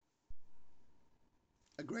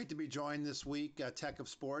great to be joined this week, Tech of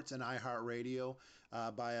Sports and iHeartRadio,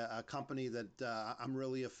 by a company that I'm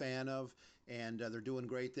really a fan of, and they're doing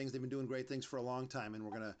great things. They've been doing great things for a long time, and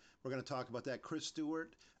we're gonna talk about that. Chris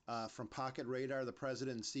Stewart from Pocket Radar, the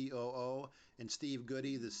president and COO, and Steve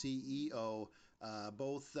Goody, the CEO,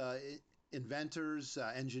 both inventors,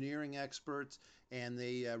 engineering experts, and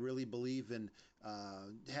they really believe in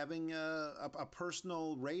having a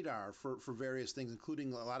personal radar for various things,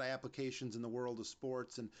 including a lot of applications in the world of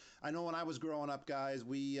sports. And I know when I was growing up, guys,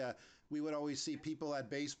 we would always see people at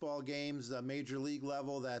baseball games, major league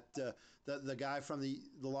level, that the guy from the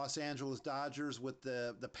Los Angeles Dodgers with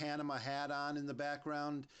the Panama hat on in the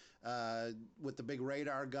background, with the big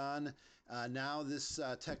radar gun. Now this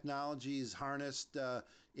technology is harnessed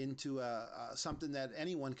into something that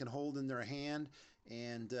anyone can hold in their hand,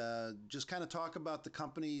 and just kind of talk about the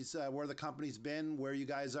companies, where the company's been, where you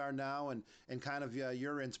guys are now, and kind of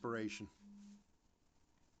your inspiration.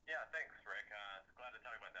 Yeah, thanks, Rick. Glad to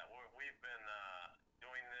talk about that. We've been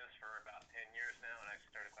doing this for about 10 years now, and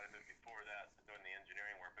actually started quite a bit before that, doing the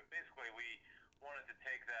engineering work. But basically, we wanted to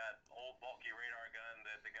take that old bulky radar gun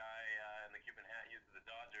that the guy in the Cuban hat used at the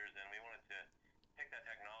Dodgers, and we wanted to take that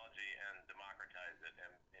technology and democratize it,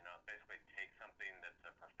 and basically take something that's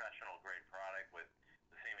a professional grade product with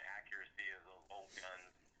the same accuracy as those old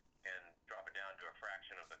guns and drop it down to a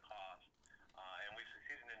fraction of the cost. And we've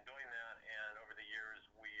succeeded in doing that, and over the years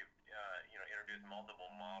we've introduced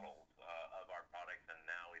multiple models of our products, and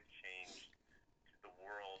now we've changed the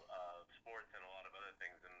world of sports and a lot of other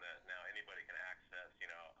things, and that now anybody can access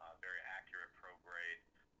very accurate pro grade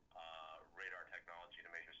radar technology to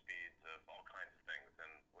measure speeds of all kinds of things,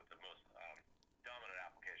 and with the most dominant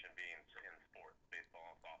application being in sports, baseball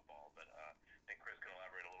and softball. But I think Chris can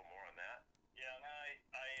elaborate a little more on that. Yeah, and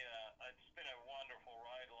it's been a wonderful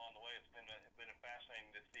ride along the way. It's been fascinating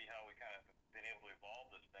to see how we kind of been able to evolve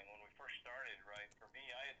this thing. When we first started, right, for me,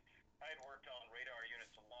 I had worked on radar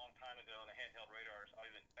units a long time ago, and the handheld radars. I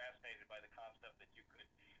was fascinated by the concept that you could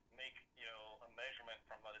make, a measurement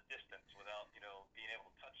from a distance without, being able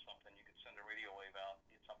to touch something. You could send a radio wave out and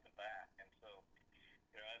get something back. And so,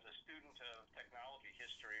 as a student of technology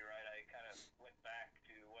history, right, I kind of went back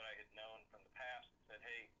to what I had known from the past and said,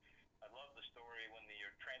 hey, I love the story when the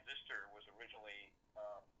transistor was originally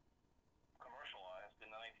commercialized in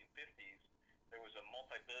the 1950s. There was a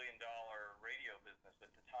multi-billion-dollar radio business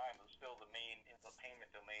at the time. It was still the main entertainment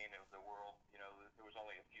domain of the world. There was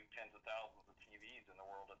only a few tens of thousands of TVs in the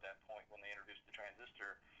world at that point when they introduced the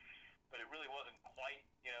transistor. But it really wasn't quite,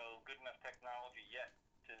 good enough technology yet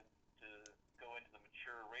to go into the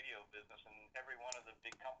mature radio business. And every one of the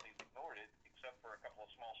big companies ignored it, except for a couple of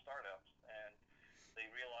small startups. And they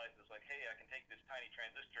realized it's like, hey, I can take this tiny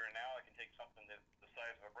transistor, and now I can take something that's the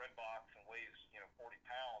size of a bread box and weighs 40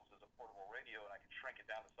 pounds as a portable radio, and I can shrink it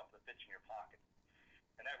down to something that fits in your pocket.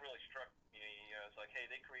 And that really struck me. It's like, hey,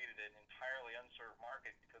 they created an entirely unserved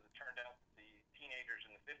market, because it turned out that the teenagers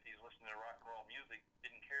in the 50s listening to rock and roll music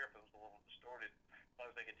didn't care if it was a little distorted, as long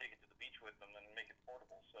as they could take it to the beach with them and make it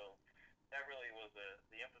portable. So that really was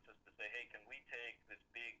the emphasis to say, hey, can we take this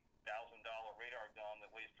big $1,000 radar gun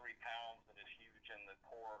that weighs 3 pounds and is huge, and the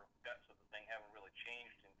core guts of the thing haven't really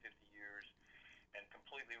changed in 50 years, and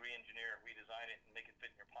completely re-engineer it, redesign it, and make it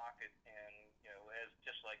fit in your pocket. And as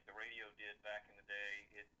just like the radio did back in the day,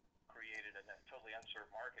 it created a totally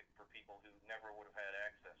unserved market for people who never would have had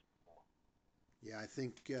access before. Yeah, I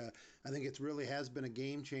think it really has been a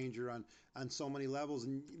game changer on so many levels.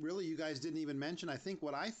 And really, you guys didn't even mention, I think,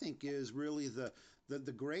 what I think is really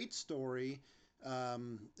the great story,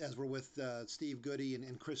 as we're with Steve Goody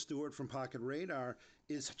and Chris Stewart from Pocket Radar,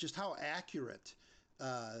 is just how accurate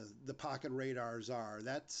the Pocket Radars are.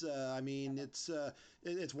 That's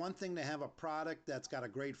it's one thing to have a product that's got a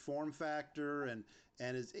great form factor and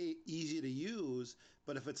is easy to use,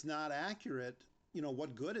 but if it's not accurate,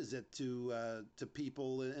 what good is it to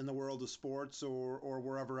people in the world of sports or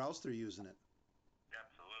wherever else they're using it?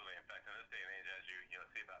 Absolutely. In fact, in this day and age, as you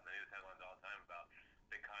see about in the news headlines all the time about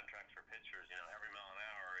big contracts for pitchers, every mile an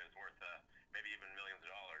hour is worth maybe even millions of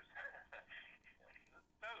dollars.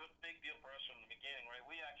 That was a big deal for us from the beginning, right?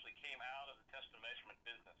 We actually came out of the test and measurement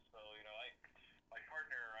business. So, my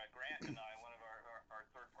partner Grant and I, one of our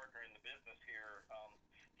third partner in the business here,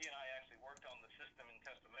 he and I actually worked on the system in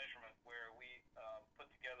test and measurement, where we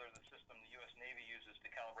put together the system the U.S. Navy uses to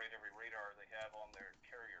calibrate every radar they have on their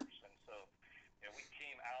carriers. And so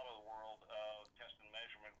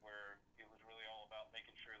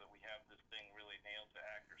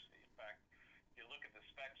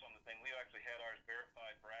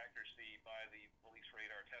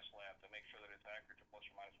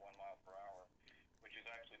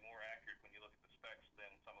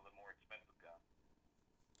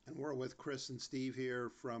And we're with Chris and Steve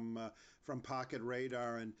here from Pocket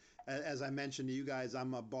Radar. And as I mentioned to you guys,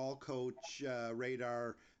 I'm a ball coach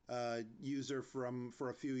radar user for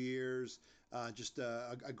a few years. Just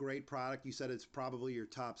a great product. You said it's probably your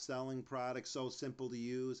top selling product. So simple to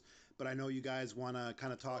use. But I know you guys want to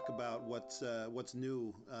kind of talk about what's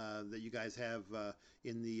new that you guys have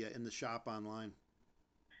in the shop online.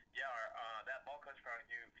 Yeah, that ball coach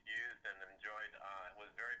product you've used and enjoyed was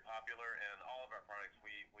very popular, and all of our products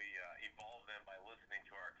we evolve them by listening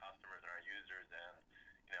to our customers and our users, and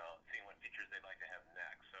seeing what features they'd like to have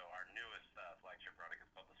next. So our newest flagship product is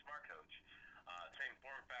called the Smart Coach. Same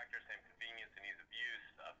form factor, same convenience and ease of use,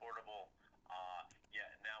 affordable. Yet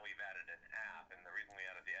now we've added an app, and the reason we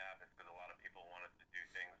added the app is because a lot of people wanted to do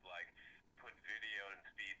things like put video and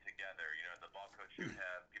speed together. The ball coach you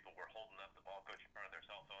have, people were holding up the ball coach in front of their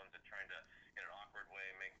cell phones and trying to, in an awkward way,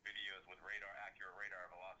 make videos with accurate radar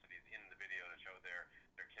velocities in the video to show their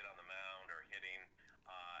kid on the mound or hitting.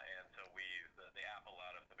 And so the app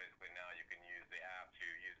allowed us to basically now you can use the app to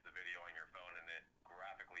use the video on your phone, and it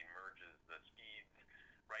graphically merges the speeds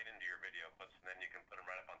right into your video clips, and then you can put them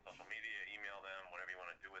right up on social media, email them, whatever you want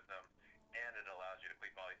to do with them. And it allows you to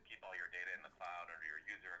keep all your data in the cloud under your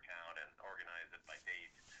user account and organize it by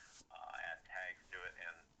date, add tags to it,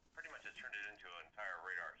 and pretty much has turned it into an entire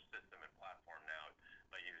radar system and platform now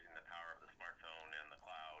by using the power of the smartphone and the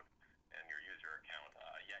cloud and your user account.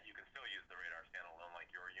 Yet you can still use the radar standalone like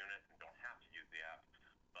your unit and don't have to use the app.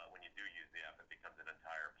 But when you do use the app, it becomes an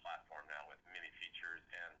entire platform now with many features.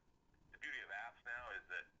 And the beauty of apps now is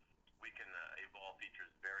that we can evolve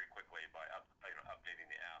features very quickly by updating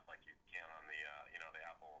the app like you can on the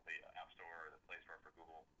the App Store or the Play Store for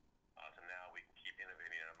Google. So now we can keep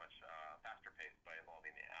innovating at a much faster pace by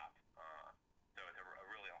evolving the app. So it's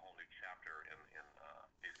really a whole new chapter in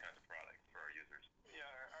these kinds of products for our users. Yeah,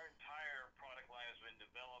 our entire product line has been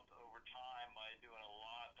developed over time by doing a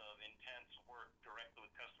lot of intense work directly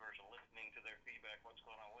with customers and listening to their feedback, what's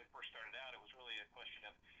going on. When we first started out, it was really a question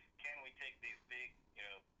of, can we take these big,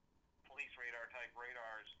 police radar type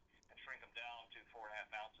radars and shrink them down to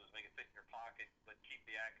 4.5 ounces, make it fit in your pocket, but keep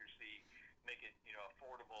the accuracy, make it,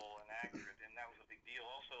 affordable and accurate. And that was a big deal.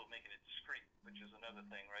 Also making it discreet, which is another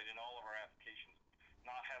thing, right? In all of our applications,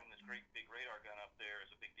 not having this great big radar gun up there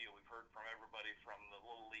is a big deal. We've heard from everybody from the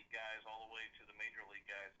little league guys all the way to the major league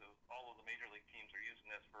guys. So all of the major league teams are using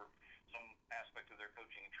this for some aspect of their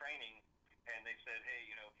coaching and training. And they said,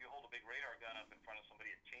 hey, if you hold a big radar gun up in front of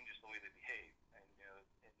somebody, it changes the way they behave. And,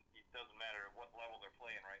 it doesn't matter at what level they're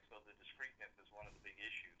playing, right? So the discreteness is one of the big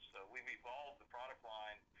issues. So we've evolved the product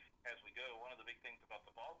line as we go. One of the big things about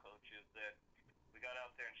the ball coach is that we got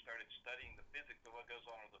out there and started studying the physics of what goes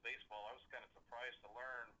on with the baseball. I was kind of surprised to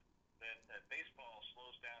learn that baseball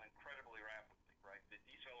slows down incredibly rapidly, right? The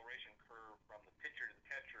deceleration curve from the pitcher to the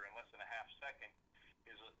catcher in less than a half second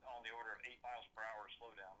is on the order of 8 miles per hour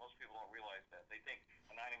slowdown. Most people don't realize that. They think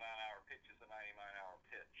a 90-mile-an-hour pitch is a 90-mile-an-hour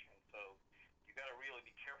pitch. And so you got to really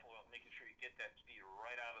be careful about making sure you get that speed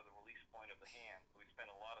right out of the release point of the hand. So we spent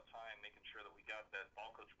a lot of time making sure that we got that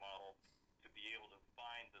ball coach model to be able to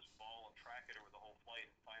find this ball and track it over the whole flight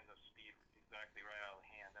and find the speed exactly right out of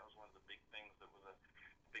the hand. That was one of the big things that was a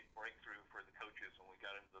big breakthrough for the coaches when we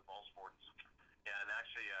got into the ball sports. Yeah, and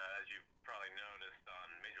actually, as you've probably noticed on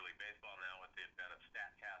Major League Baseball now, with the advent of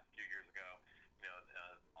StatCast a few years ago,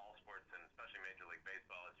 all sports and especially Major League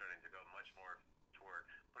Baseball is starting to go much more toward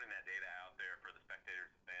putting that data out there for the spectators,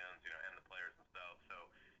 the fans, and the players themselves. So,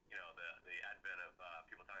 the advent of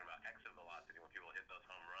people talking about exit velocity when people hit those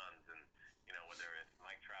home runs, and whether it's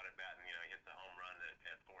Mike Trout at bat and he hits a home run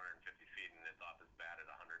at 450 feet and it's off his bat at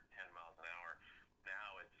 110 miles an hour.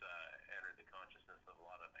 Now it's entered the consciousness of a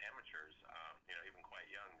lot of amateurs, even quite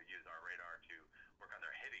young, to use our radar to work on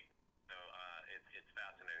their hitting. So it's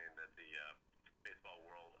fascinating that the baseball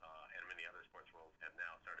world and many other sports worlds have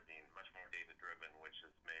now started being much more data driven, which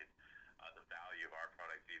has made the value of our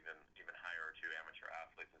product even higher to amateur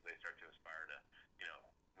athletes as they start to aspire to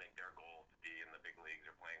make their goal to be in the big leagues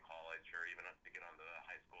or playing college or even to get onto the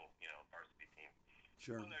high school varsity team.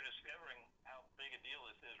 Sure. When they're discovering how big a deal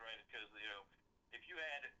this is, right? Because if you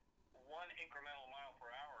add 1 incremental mile per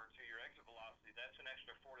hour to your exit velocity, that's an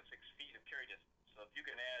extra 4 to 6 feet of carry distance. So if you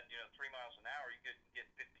can add 3 miles an hour, you get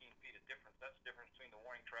 15 feet of difference. That's the difference between the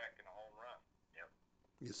warning track and a home run. Yep.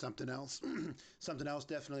 Yeah, something else, something else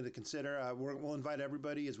definitely to consider. We'll invite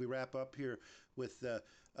everybody as we wrap up here with the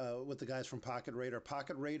guys from Pocket Radar.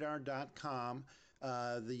 PocketRadar.com.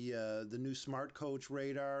 The new Smart Coach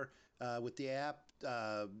radar with the app,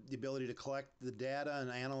 the ability to collect the data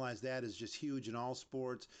and analyze that is just huge in all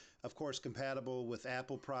sports. of course, compatible with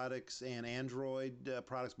Apple products and Android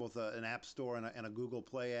products, both an App Store and a Google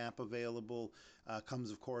Play app available.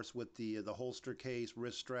 Comes, of course, with the holster case,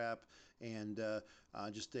 wrist strap, and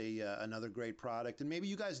just another great product. And maybe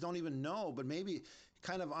you guys don't even know, but maybe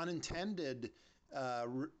kind of unintended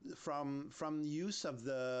from use of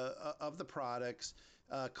the products,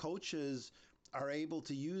 coaches are able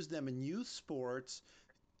to use them in youth sports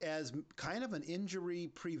as kind of an injury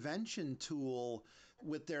prevention tool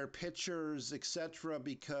with their pitchers, etc.,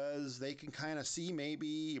 because they can kind of see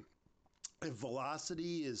maybe if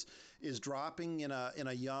velocity is dropping in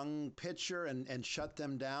a young pitcher and shut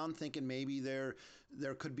them down, thinking maybe there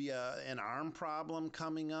could be an arm problem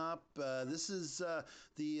coming up. This is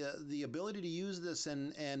the ability to use this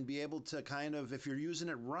and be able to kind of, if you're using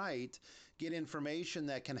it right, get information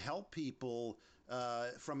that can help people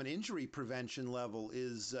from an injury prevention level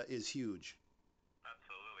is huge.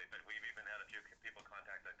 Absolutely, but we've even had a few people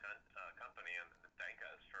contact the company and thank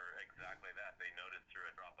us for exactly that. They noticed through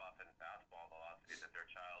a drop-off in fastball velocity that their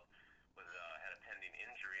child was had a pending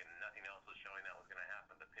injury, and nothing else was showing that was going to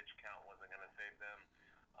happen. The pitch count wasn't going to save them.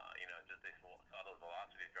 Just they saw those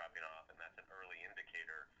velocities dropping off, and that's an early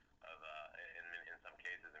indicator of, in some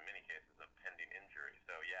cases, in many cases, of pending injury.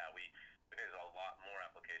 So yeah, there's a lot more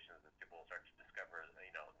applications as people start to discover.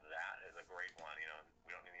 That is a great one.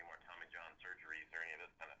 We don't need any more Tommy John surgeries or any of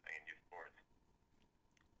this kind of thing in youth sports.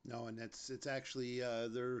 No, and it's actually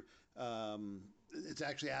it's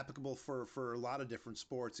actually applicable for a lot of different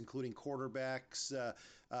sports, including quarterbacks.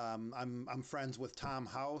 I'm friends with Tom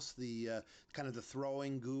House, the kind of the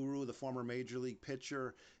throwing guru, the former major league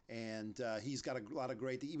pitcher, and he's got a lot of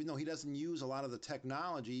great. Even though he doesn't use a lot of the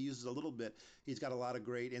technology, he uses a little bit. He's got a lot of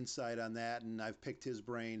great insight on that, and I've picked his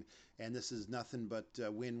brain. And this is nothing but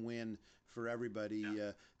win-win for everybody.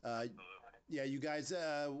 Yeah. Yeah, you guys,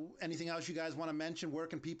 anything else you guys want to mention? Where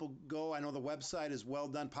can people go? I know the website is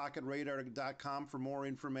welldonepocketradarcom for more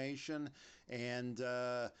information. And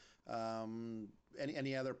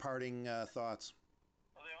any other parting thoughts?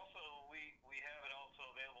 Well, we have it also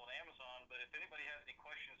available on Amazon, but if anybody has any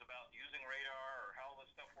questions about using radar or how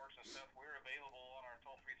this stuff works and stuff, we're available on our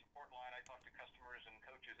toll-free support line. I talk to customers and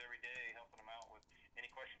coaches every day, helping them out with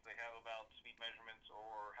any questions they have about speed measurements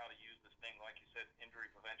or how to use this thing, like you said,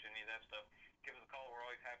 injury prevention, any of that stuff. Give us a call. We're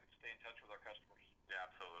always happy to stay in touch with our customers. Yeah,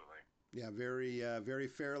 absolutely. Yeah, very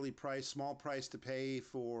fairly priced, small price to pay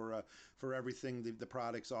for everything the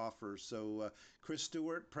products offer. So Chris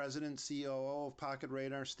Stewart, President, COO of Pocket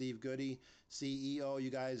Radar, Steve Goody, CEO.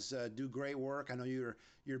 You guys do great work. I know you're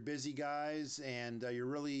busy guys, and you're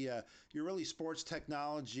really sports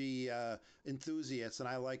technology enthusiasts, and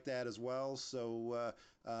I like that as well. So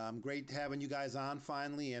great having you guys on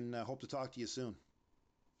finally, and hope to talk to you soon.